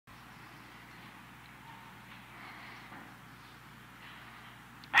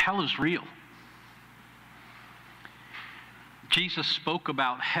Hell is real. Jesus spoke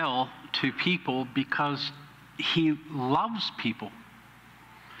about hell to people because he loves people.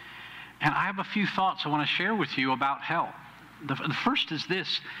 And I have a few thoughts I want to share with you about hell. The first is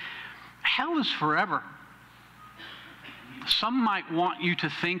this: hell is forever. Some might want you to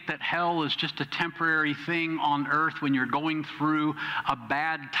think that hell is just a temporary thing on earth when you're going through a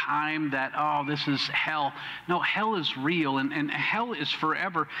bad time, that, oh, this is hell. No, hell is real, and hell is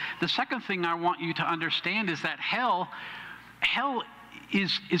forever. The second thing I want you to understand is that hell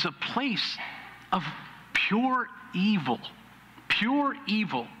is a place of pure evil. Pure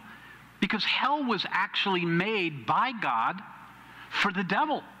evil. Because hell was actually made by God for the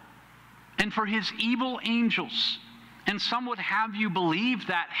devil and for his evil angels. And some would have you believe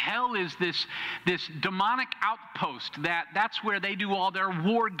that hell is this demonic outpost, that's where they do all their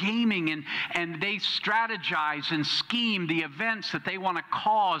war gaming and they strategize and scheme the events that they want to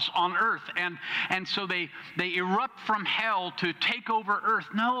cause on earth. And so they erupt from hell to take over earth.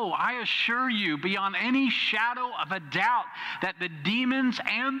 No, I assure you, beyond any shadow of a doubt, that the demons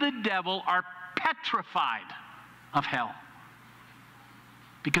and the devil are petrified of hell.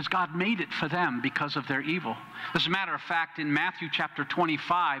 Because God made it for them because of their evil. As a matter of fact, in Matthew chapter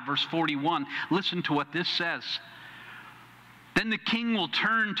 25, verse 41, listen to what this says. Then the king will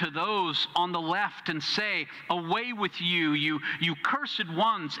turn to those on the left and say, "Away with you, you cursed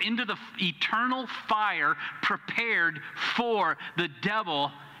ones, into the eternal fire prepared for the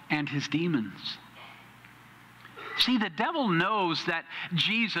devil and his demons." See, the devil knows that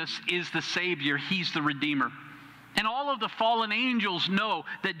Jesus is the Savior. He's the Redeemer. And all of the fallen angels know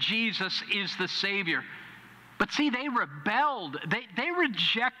that Jesus is the Savior. But see, they rebelled. They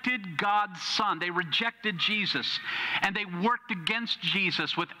rejected God's Son. They rejected Jesus. And they worked against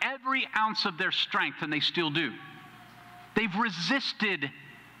Jesus with every ounce of their strength, and they still do. They've resisted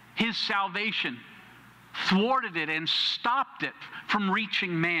his salvation, thwarted it, and stopped it from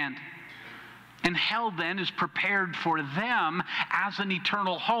reaching man. And hell then is prepared for them as an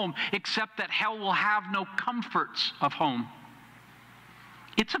eternal home, except that hell will have no comforts of home.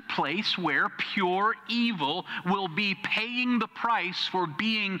 It's a place where pure evil will be paying the price for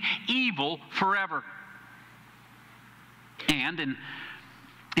being evil forever. And in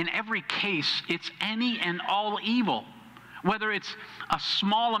every case, it's any and all evil. Whether it's a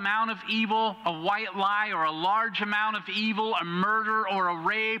small amount of evil, a white lie, or a large amount of evil, a murder or a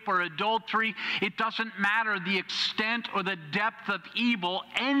rape or adultery, it doesn't matter the extent or the depth of evil.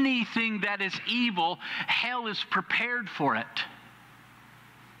 Anything that is evil, hell is prepared for it.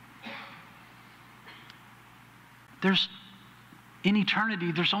 In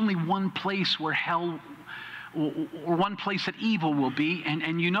eternity, there's only one place where hell, or one place that evil will be,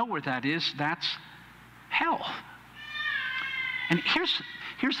 and you know where that is. That's hell. And here's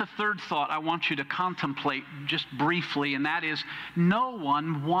the third thought I want you to contemplate just briefly, and that is, no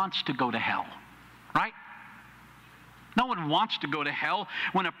one wants to go to hell, right? No one wants to go to hell.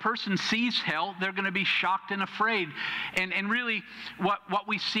 When a person sees hell, they're going to be shocked and afraid. And really, what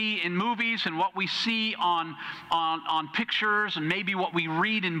we see in movies and what we see on pictures and maybe what we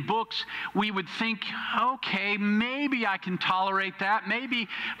read in books, we would think, okay, maybe I can tolerate that, maybe.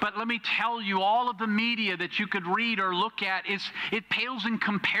 But let me tell you, all of the media that you could read or look at, it pales in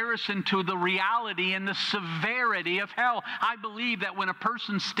comparison to the reality and the severity of hell. I believe that when a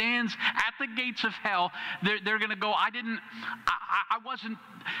person stands at the gates of hell, they're going to go, I don't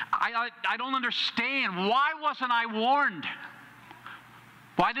understand. Why wasn't I warned?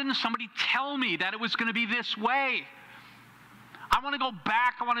 Why didn't somebody tell me that it was going to be this way? I want to go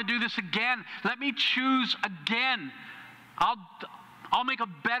back. I want to do this again. Let me choose again. I'll make a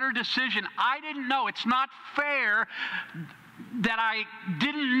better decision. I didn't know. It's not fair that I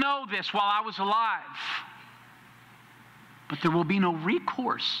didn't know this while I was alive. But there will be no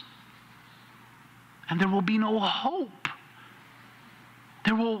recourse. And there will be no hope.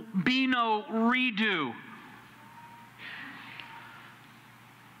 There will be no redo.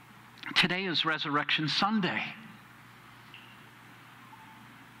 Today is Resurrection Sunday.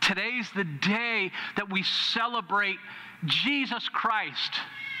 Today's the day that we celebrate Jesus Christ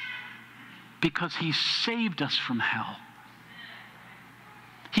because He saved us from hell.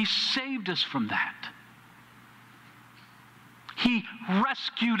 He saved us from that. He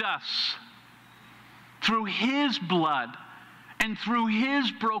rescued us through His blood and through His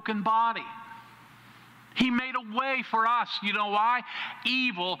broken body. He made a way for us. You know why?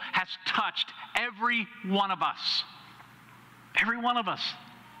 Evil has touched every one of us. Every one of us.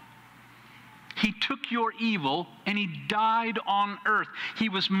 He took your evil and He died on earth. He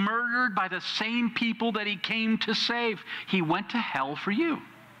was murdered by the same people that He came to save. He went to hell for you.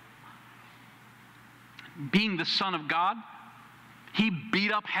 being the Son of God, he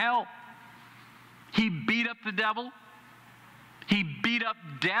beat up hell. He beat up the devil. He beat up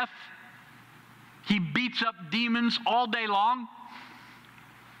death. He beats up demons all day long.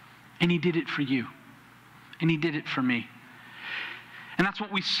 And he did it for you. And he did it for me. And that's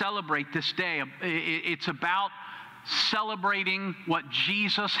what we celebrate this day. It's about celebrating what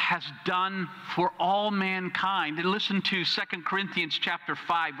Jesus has done for all mankind. And listen to 2 Corinthians chapter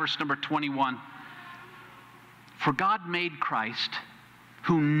 5, verse number 21. For God made Christ,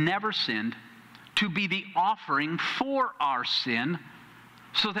 who never sinned, to be the offering for our sin,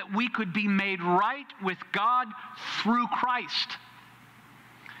 so that we could be made right with God through Christ.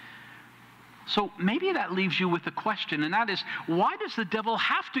 So maybe that leaves you with a question, and that is, why does the devil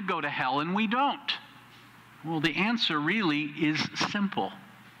have to go to hell and we don't? Well, the answer really is simple.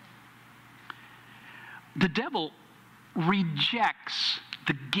 The devil rejects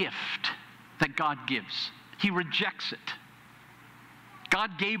the gift that God gives. He rejects it.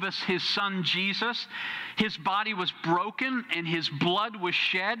 God gave us his son Jesus. His body was broken and his blood was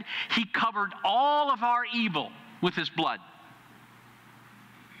shed. He covered all of our evil with his blood.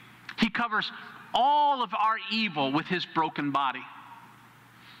 He covers all of our evil with his broken body.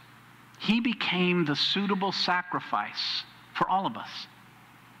 He became the suitable sacrifice for all of us.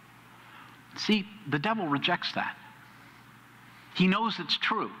 See, the devil rejects that. He knows it's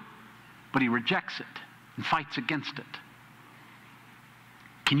true, but he rejects it and fights against it.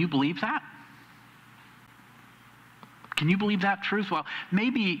 Can you believe that? Can you believe that truth? Well,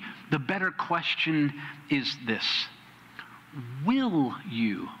 maybe the better question is this. Will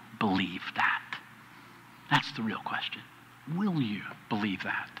you believe that? That's the real question. Will you believe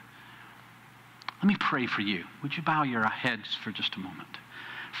that? Let me pray for you. Would you bow your heads for just a moment?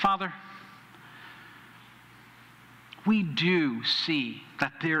 Father, we do see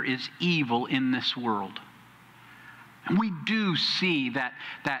that there is evil in this world. And we do see that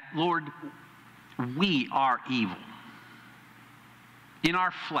Lord, we are evil. In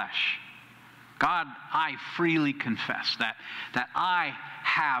our flesh, God, I freely confess that I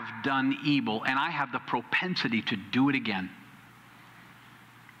have done evil and I have the propensity to do it again.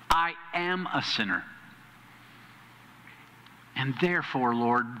 I am a sinner. And therefore,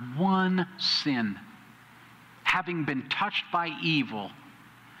 Lord, one sin, having been touched by evil,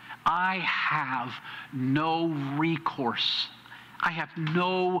 I have no recourse. I have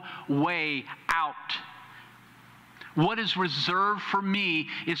no way out. What is reserved for me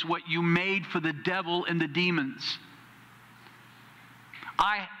is what you made for the devil and the demons.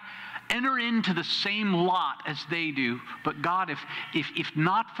 I enter into the same lot as they do, but God, if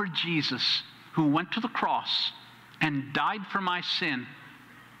not for Jesus, who went to the cross and died for my sin,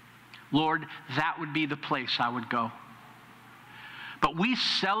 Lord, that would be the place I would go. But we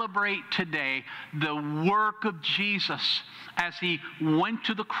celebrate today the work of Jesus as he went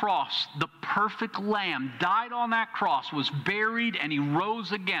to the cross. The perfect lamb died on that cross, was buried, and he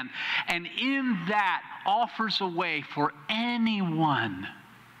rose again. And in that offers a way for anyone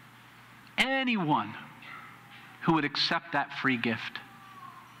who would accept that free gift.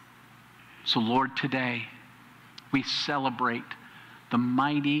 So Lord, today we celebrate the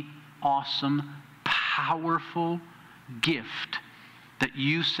mighty, awesome, powerful gift that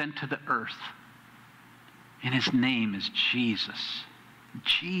you sent to the earth. And his name is Jesus.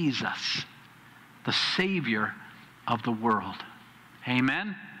 Jesus, the Savior of the world.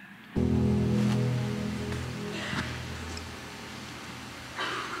 Amen.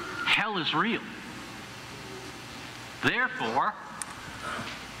 Hell is real. Therefore,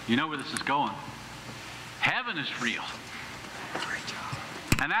 you know where this is going. Heaven is real.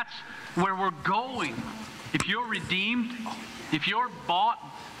 And that's where we're going. If you're redeemed, if you're bought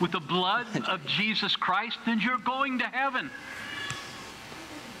with the blood of Jesus Christ, then you're going to heaven.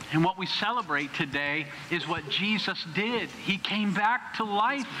 And what we celebrate today is what Jesus did. He came back to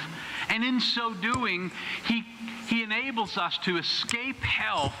life. And in so doing, he enables us to escape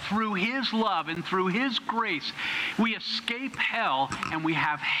hell through his love and through his grace. We escape hell and we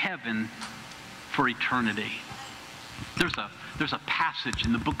have heaven for eternity. There's a passage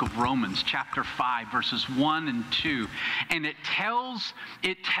in the book of Romans, chapter 5, verses 1 and 2, and it tells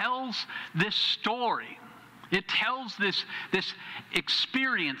this story. It tells this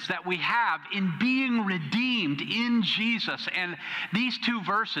experience that we have in being redeemed in Jesus. And these two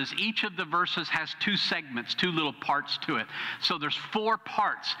verses, each of the verses has two segments, two little parts to it. So there's 4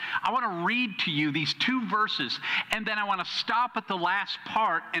 parts. I want to read to you these 2 verses, and then I want to stop at the last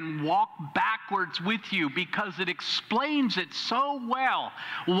part and walk backwards with you, because it explains it so well.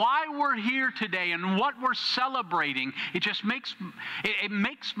 Why we're here today and what we're celebrating, it just makes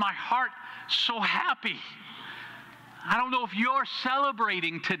my heart so happy. I don't know if you're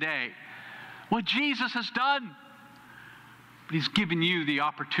celebrating today what Jesus has done, but he's given you the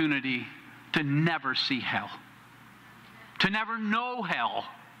opportunity to never see hell, to never know hell,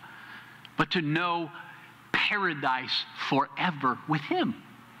 but to know paradise forever with him.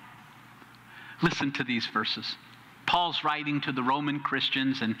 Listen to these verses. Paul's writing to the Roman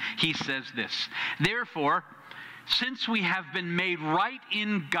Christians, and he says this: "Therefore, since we have been made right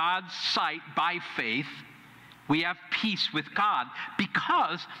in God's sight by faith, we have peace with God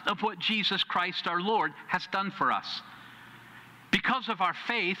because of what Jesus Christ our Lord has done for us. Because of our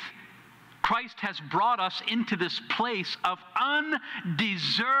faith, Christ has brought us into this place of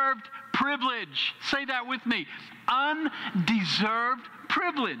undeserved privilege." Say that with me. Undeserved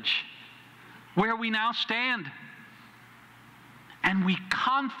privilege, where we now stand. And we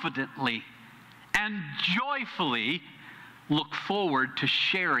confidently and joyfully look forward to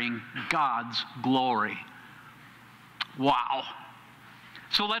sharing God's glory. Wow.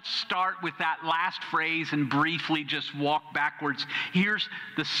 So let's start with that last phrase and briefly just walk backwards. Here's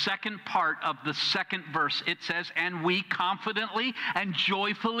the second part of the second verse. It says, "And we confidently and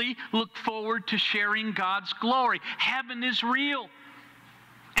joyfully look forward to sharing God's glory." Heaven is real.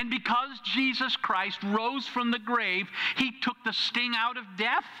 And because Jesus Christ rose from the grave, he took the sting out of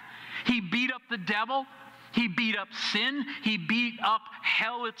death. He beat up the devil. He beat up sin. He beat up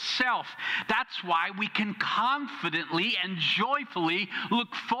hell itself. That's why we can confidently and joyfully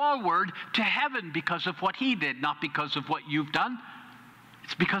look forward to heaven, because of what he did, not because of what you've done.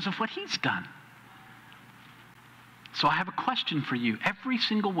 It's because of what he's done. So I have a question for you, every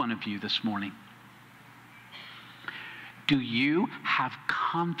single one of you this morning. Do you have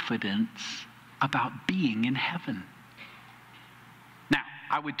confidence about being in heaven? Now,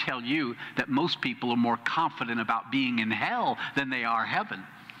 I would tell you that most people are more confident about being in hell than they are heaven.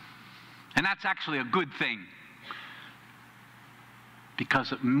 And that's actually a good thing,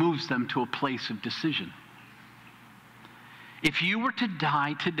 because it moves them to a place of decision. If you were to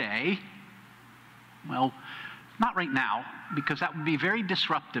die today, well, not right now, because that would be very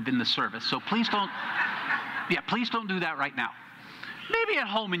disruptive in the service. So please don't, please don't do that right now. Maybe at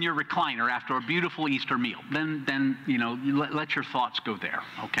home in your recliner after a beautiful Easter meal. Then you know, let your thoughts go there,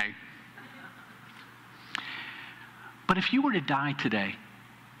 okay? But if you were to die today,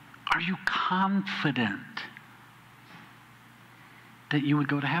 are you confident that you would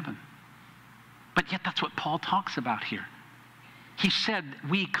go to heaven? But yet that's what Paul talks about here. He said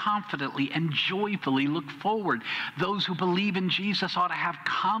we confidently and joyfully look forward. Those who believe in Jesus ought to have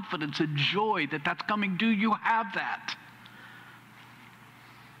confidence and joy that that's coming. Do you have that?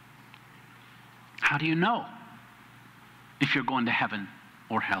 How do you know if you're going to heaven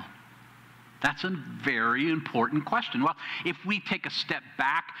or hell? That's a very important question. Well, if we take a step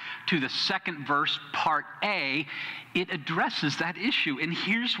back to the second verse, part A, it addresses that issue. And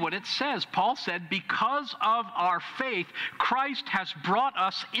here's what it says. Paul said, because of our faith, Christ has brought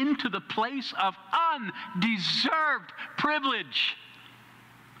us into the place of undeserved privilege,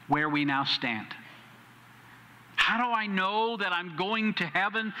 where we now stand. How do I know that I'm going to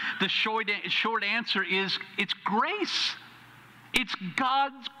heaven? The short answer is it's grace. It's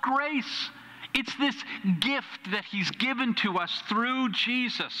God's grace. It's this gift that he's given to us through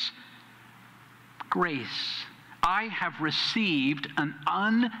Jesus. Grace. I have received an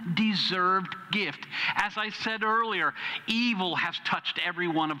undeserved gift. As I said earlier, evil has touched every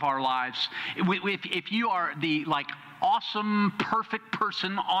one of our lives. If you are the awesome, perfect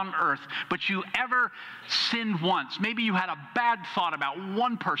person on earth, but you ever sinned once, maybe you had a bad thought about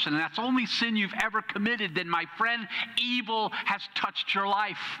one person, and that's the only sin you've ever committed, then my friend, evil has touched your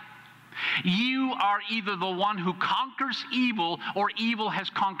life. You are either the one who conquers evil, or evil has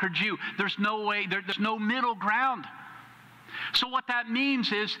conquered you. There's no way, there's no middle ground. So what that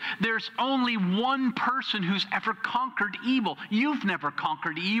means is there's only one person who's ever conquered evil. You've never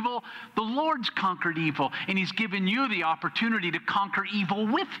conquered evil. The Lord's conquered evil, and he's given you the opportunity to conquer evil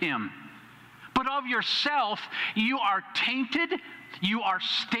with him. But of yourself, you are tainted, you are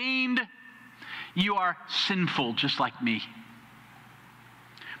stained, you are sinful, just like me.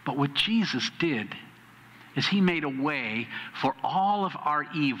 But what Jesus did is he made a way for all of our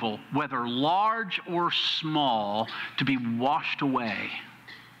evil, whether large or small, to be washed away.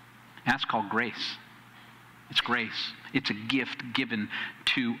 And that's called grace. It's grace. It's a gift given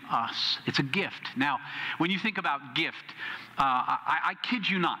to us. It's a gift. Now, when you think about gift, I kid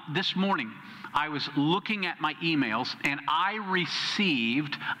you not, this morning I was looking at my emails and I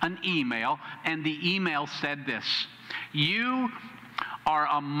received an email, and the email said this: "You are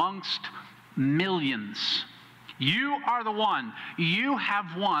amongst millions. You are the one. You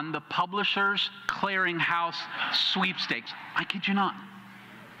have won the Publishers Clearinghouse sweepstakes." I kid you not.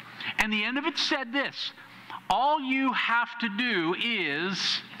 And the end of it said this: all you have to do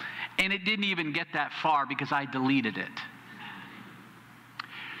is, and it didn't even get that far because I deleted it.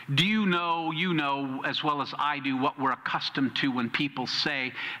 Do you know as well as I do what we're accustomed to when people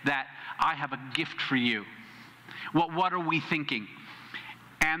say that I have a gift for you? What are we thinking?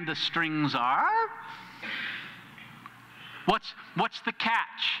 And the strings are? What's the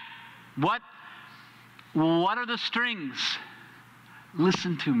catch? What are the strings?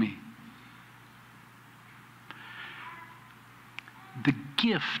 Listen to me. The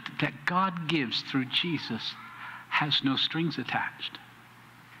gift that God gives through Jesus has no strings attached.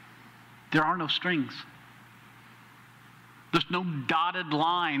 There are no strings. There's no dotted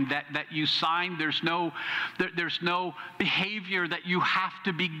line that you sign. There's no behavior that you have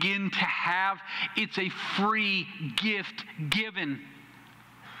to begin to have. It's a free gift given.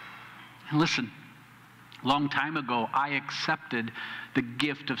 And listen, a long time ago, I accepted the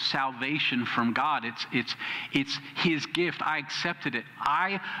gift of salvation from God. It's His gift. I accepted it.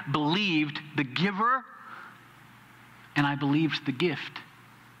 I believed the giver, and I believed the gift.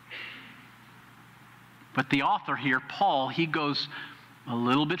 But the author here, Paul, he goes a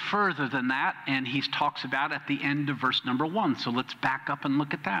little bit further than that, and he talks about at the end of verse number 1. So let's back up and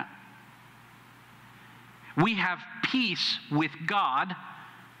look at that. We have peace with God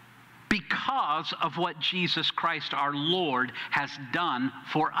because of what Jesus Christ our Lord has done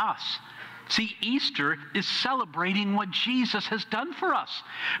for us. See, Easter is celebrating what Jesus has done for us.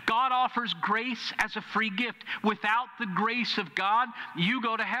 God offers grace as a free gift. Without the grace of God, you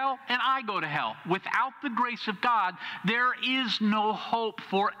go to hell and I go to hell. Without the grace of God, there is no hope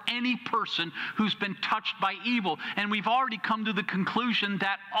for any person who's been touched by evil. And we've already come to the conclusion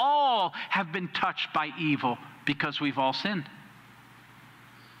that all have been touched by evil because we've all sinned.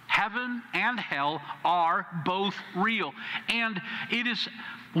 Heaven and hell are both real. And it is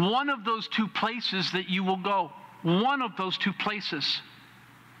one of those two places that you will go. One of those two places.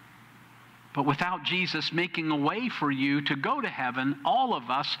 But without Jesus making a way for you to go to heaven, all of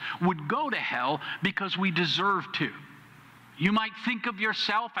us would go to hell because we deserve to. You might think of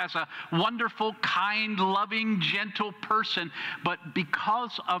yourself as a wonderful, kind, loving, gentle person, but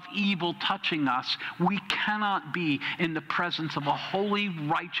because of evil touching us, we cannot be in the presence of a holy,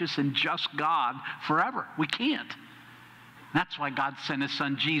 righteous, and just God forever. We can't. That's why God sent His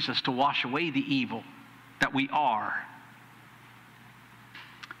Son Jesus to wash away the evil that we are.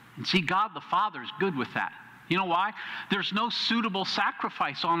 And see, God the Father is good with that. You know why? There's no suitable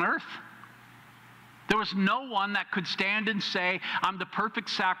sacrifice on earth. There was no one that could stand and say, I'm the perfect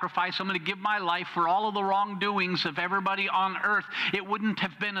sacrifice. I'm going to give my life for all of the wrongdoings of everybody on earth. It wouldn't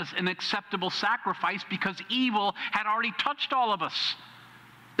have been an acceptable sacrifice because evil had already touched all of us.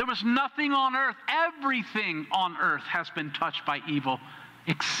 There was nothing on earth. Everything on earth has been touched by evil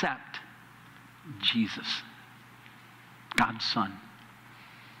except Jesus, God's Son.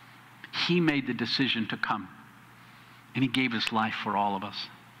 He made the decision to come, and He gave His life for all of us.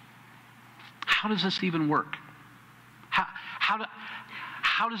 How does this even work?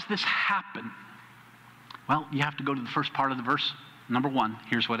 How does this happen? Well, you have to go to the first part of the verse. Number 1,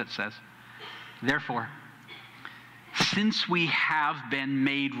 here's what it says. Therefore, since we have been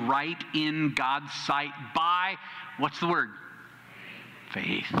made right in God's sight by, what's the word?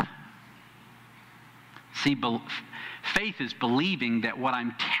 Faith. See, faith is believing that what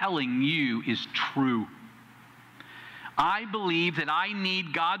I'm telling you is true. I believe that I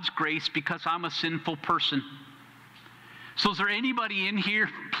need God's grace because I'm a sinful person. So is there anybody in here,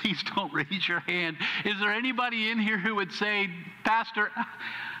 please don't raise your hand, is there anybody in here who would say, Pastor,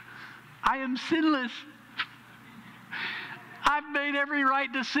 I am sinless. I've made every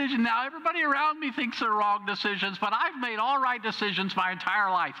right decision. Now, everybody around me thinks they're wrong decisions, but I've made all right decisions my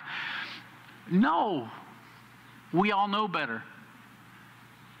entire life. No. We all know better.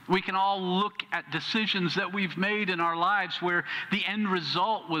 We can all look at decisions that we've made in our lives where the end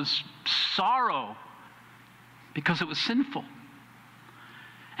result was sorrow because it was sinful.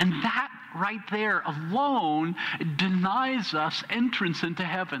 And that right there alone denies us entrance into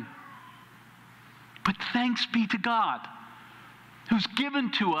heaven. But thanks be to God, who's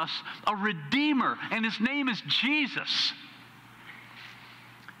given to us a Redeemer, and his name is Jesus.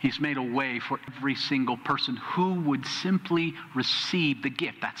 He's made a way for every single person who would simply receive the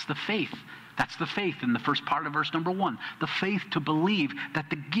gift. That's the faith. That's the faith in the first part of verse number 1. The faith to believe that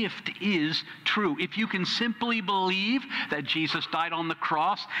the gift is true. If you can simply believe that Jesus died on the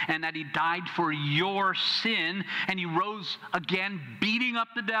cross and that he died for your sin and he rose again, beating up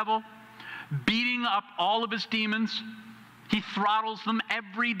the devil, beating up all of his demons. He throttles them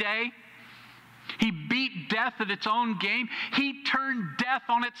every day. He beat death at its own game. He turned death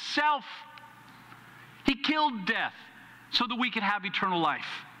on itself. He killed death so that we could have eternal life.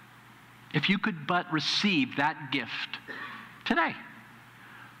 If you could but receive that gift today,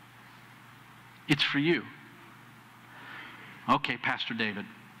 it's for you. Okay, Pastor David,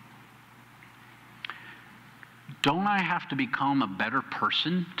 don't I have to become a better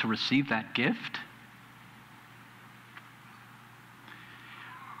person to receive that gift?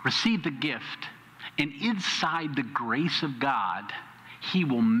 Receive the gift, and inside the grace of God, he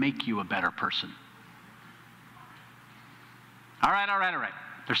will make you a better person. All right.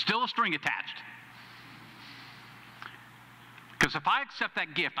 There's still a string attached. Because if I accept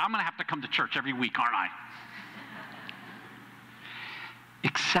that gift, I'm going to have to come to church every week, aren't I?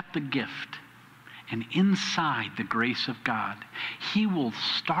 Accept the gift, and inside the grace of God, he will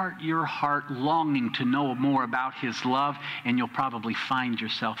start your heart longing to know more about his love, and you'll probably find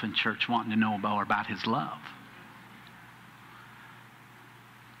yourself in church wanting to know more about his love.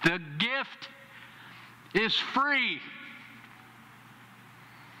 The gift is free.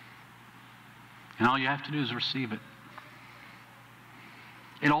 And all you have to do is receive it.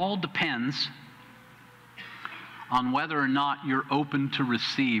 It all depends on whether or not you're open to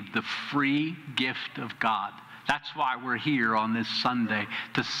receive the free gift of God. That's why we're here on this Sunday,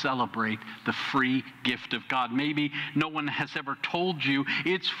 to celebrate the free gift of God. Maybe no one has ever told you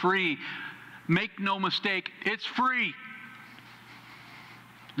it's free. Make no mistake, it's free.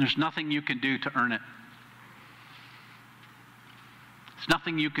 There's nothing you can do to earn it. There's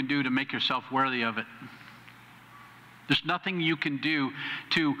nothing you can do to make yourself worthy of it. There's nothing you can do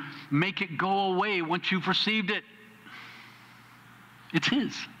to make it go away once you've received it. It's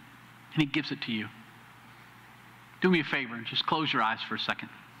his, and he gives it to you. Do me a favor and just close your eyes for a second.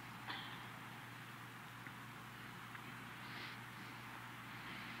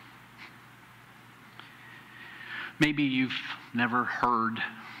 Maybe you've never heard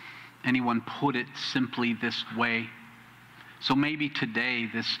anyone put it simply this way. So maybe today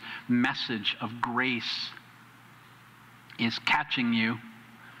this message of grace is catching you,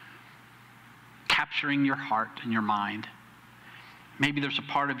 capturing your heart and your mind. Maybe there's a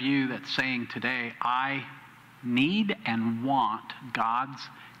part of you that's saying today, I need and want God's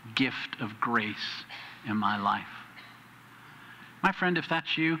gift of grace in my life. My friend, if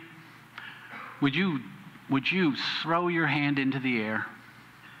that's you, would you throw your hand into the air?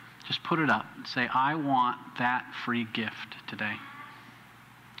 Just put it up and say, I want that free gift today.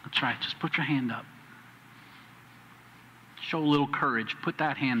 That's right. Just put your hand up. Show a little courage. Put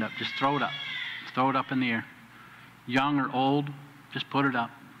that hand up. Just throw it up. Throw it up in the air. Young or old, just put it up.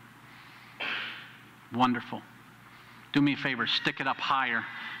 Wonderful. Do me a favor. Stick it up higher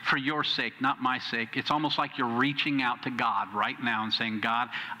for your sake, not my sake. It's almost like you're reaching out to God right now and saying, God,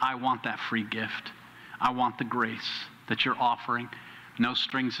 I want that free gift. I want the grace that you're offering. No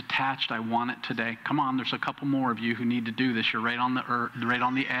strings attached. I want it today. Come on, there's a couple more of you who need to do this. You're right on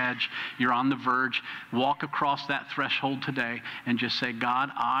the edge. You're on the verge. Walk across that threshold today and just say,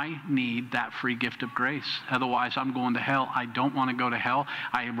 God, I need that free gift of grace. Otherwise, I'm going to hell. I don't want to go to hell.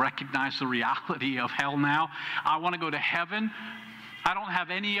 I recognize the reality of hell now. I want to go to heaven. I don't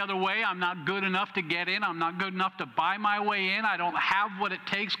have any other way. I'm not good enough to get in. I'm not good enough to buy my way in. I don't have what it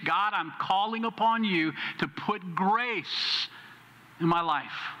takes. God, I'm calling upon you to put grace in my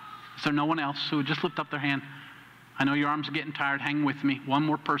life. Is there no one else who would just lift up their hand? I know your arms are getting tired. Hang with me. One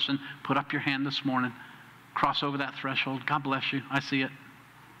more person. Put up your hand this morning. Cross over that threshold. God bless you. I see it.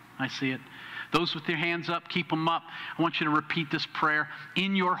 I see it. Those with their hands up, keep them up. I want you to repeat this prayer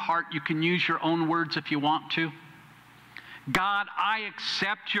in your heart. You can use your own words if you want to. God, I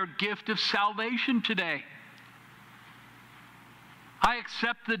accept your gift of salvation today. I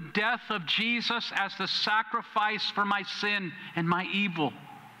accept the death of Jesus as the sacrifice for my sin and my evil.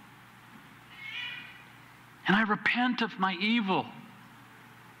 And I repent of my evil.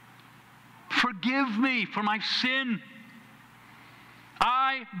 Forgive me for my sin.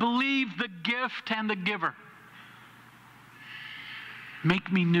 I believe the gift and the giver.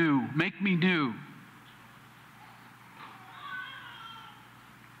 Make me new. Make me new.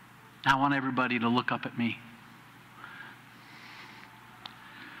 I want everybody to look up at me.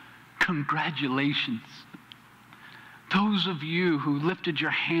 Congratulations. Those of you who lifted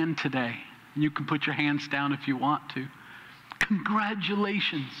your hand today, you can put your hands down if you want to.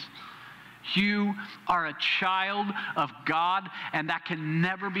 Congratulations. You are a child of God, and that can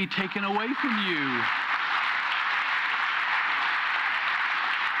never be taken away from you.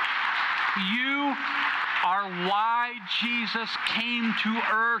 You are why Jesus came to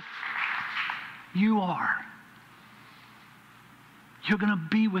earth. You are. You're going to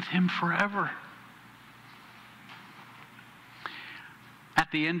be with him forever.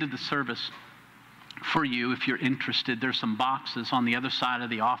 At the end of the service, for you, if you're interested, there's some boxes on the other side of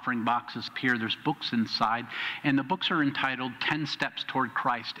the offering boxes up here. There's books inside, and the books are entitled 10 Steps Toward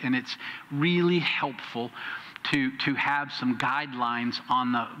Christ, and it's really helpful to have some guidelines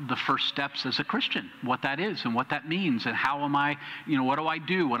on the first steps as a Christian, what that is and what that means, and how am I, what do I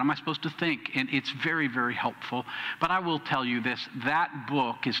do? What am I supposed to think? And it's very, very helpful. But I will tell you this, that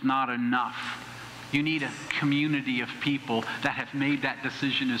book is not enough. You need a community of people that have made that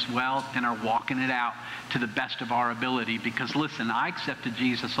decision as well and are walking it out to the best of our ability. Because listen, I accepted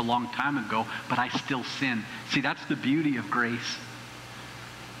Jesus a long time ago, but I still sin. See, that's the beauty of grace.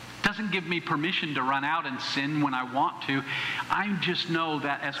 It doesn't give me permission to run out and sin when I want to. I just know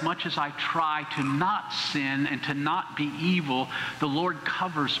that as much as I try to not sin and to not be evil, the Lord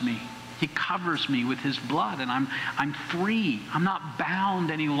covers me. He covers me with his blood, and I'm free. I'm not bound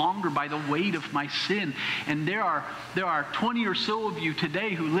any longer by the weight of my sin. And there are 20 or so of you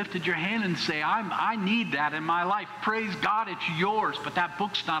today who lifted your hand and say, I need that in my life. Praise God, it's yours. But that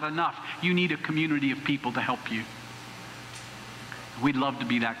book's not enough. You need a community of people to help you. We'd love to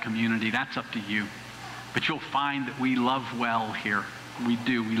be that community. That's up to you. But you'll find that we love well here. We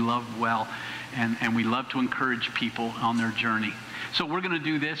do. We love well. And we love to encourage people on their journey. So we're going to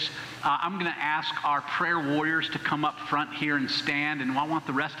do this. I'm going to ask our prayer warriors to come up front here and stand, and I want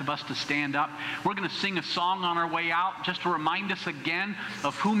the rest of us to stand up. We're going to sing a song on our way out just to remind us again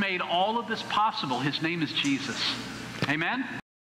of who made all of this possible. His name is Jesus. Amen?